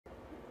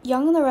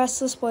Young and the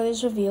Restless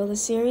spoilers reveal the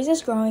series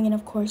is growing and,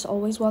 of course,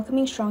 always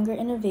welcoming stronger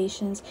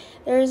innovations.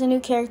 There is a new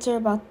character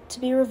about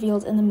to be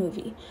revealed in the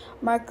movie.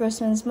 Mark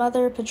Grossman's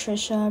mother,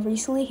 Patricia,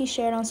 recently he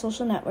shared on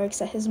social networks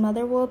that his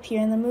mother will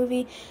appear in the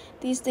movie.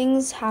 These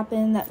things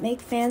happen that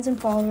make fans and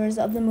followers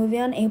of the movie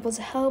unable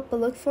to help but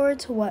look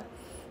forward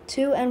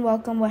to and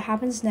welcome what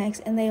happens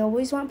next, and they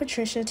always want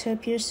Patricia to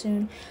appear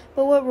soon,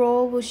 but what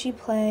role will she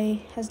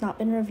play has not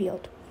been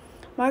revealed.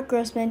 Mark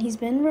Grossman, he's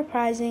been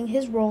reprising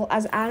his role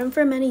as Adam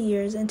for many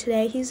years, and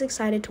today he's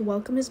excited to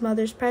welcome his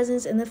mother's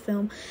presence in the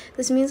film.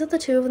 This means that the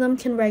two of them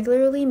can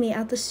regularly meet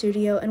at the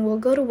studio and will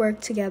go to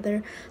work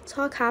together,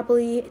 talk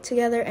happily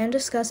together, and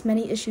discuss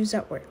many issues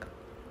at work.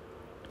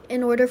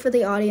 In order for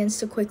the audience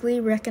to quickly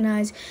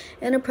recognize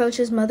and approach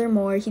his mother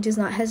more, he does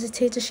not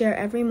hesitate to share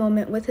every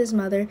moment with his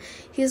mother.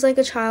 He is like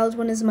a child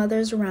when his mother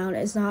is around,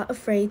 is not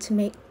afraid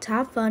to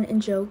have fun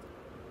and joke.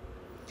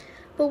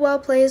 But while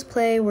play is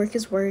play, work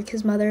is work,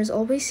 his mother is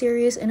always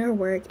serious in her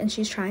work, and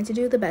she's trying to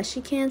do the best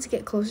she can to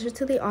get closer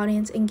to the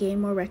audience and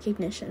gain more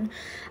recognition.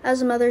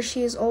 As a mother,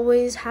 she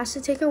always has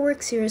to take her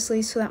work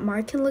seriously so that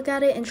Mark can look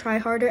at it and try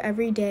harder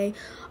every day.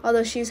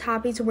 Although she is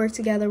happy to work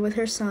together with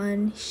her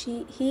son,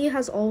 he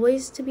has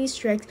always to be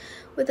strict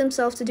with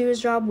himself to do his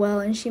job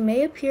well, and she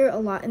may appear a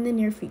lot in the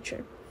near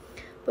future.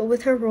 But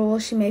with her role,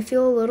 she may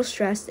feel a little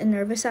stressed and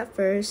nervous at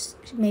first.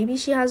 Maybe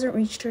she hasn't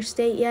reached her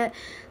state yet,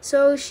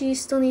 so she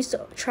still needs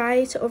to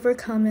try to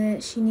overcome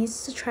it. She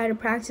needs to try to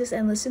practice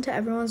and listen to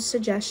everyone's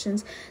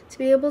suggestions to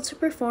be able to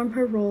perform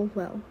her role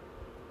well.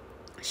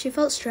 She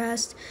felt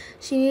stressed,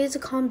 she needed to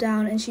calm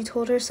down, and she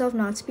told herself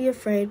not to be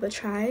afraid, but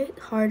try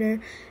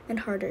harder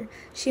and harder.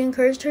 She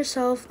encouraged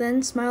herself,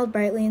 then smiled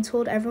brightly and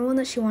told everyone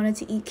that she wanted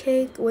to eat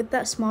cake with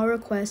that small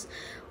request,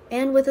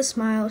 and with a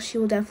smile, she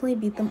will definitely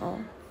beat them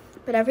all.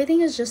 But everything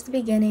is just the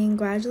beginning.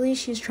 Gradually,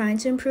 she's trying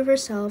to improve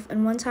herself,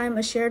 and one time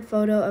a shared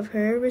photo of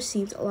her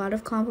received a lot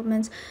of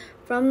compliments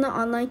from the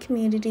online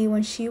community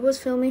when she was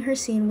filming her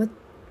scene with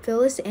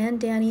Phyllis and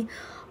Danny,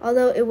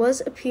 although it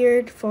was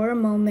appeared for a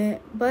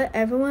moment, but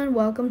everyone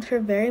welcomed her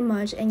very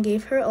much and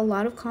gave her a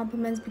lot of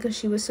compliments because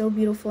she was so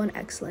beautiful and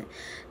excellent.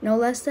 No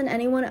less than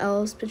anyone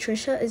else,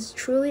 Patricia is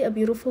truly a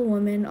beautiful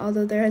woman,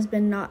 although there has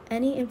been not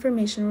any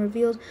information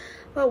revealed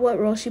about what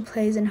role she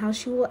plays and how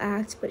she will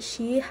act, but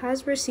she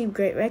has received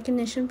great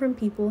recognition from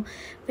people,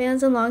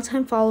 fans, and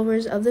longtime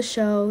followers of the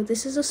show.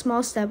 This is a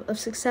small step of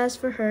success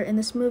for her in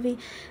this movie,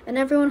 and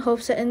everyone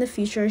hopes that in the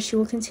future she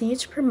will continue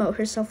to promote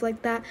herself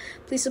like that.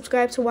 Please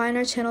subscribe to Why on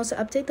our channel to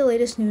update the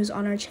latest news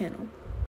on our channel.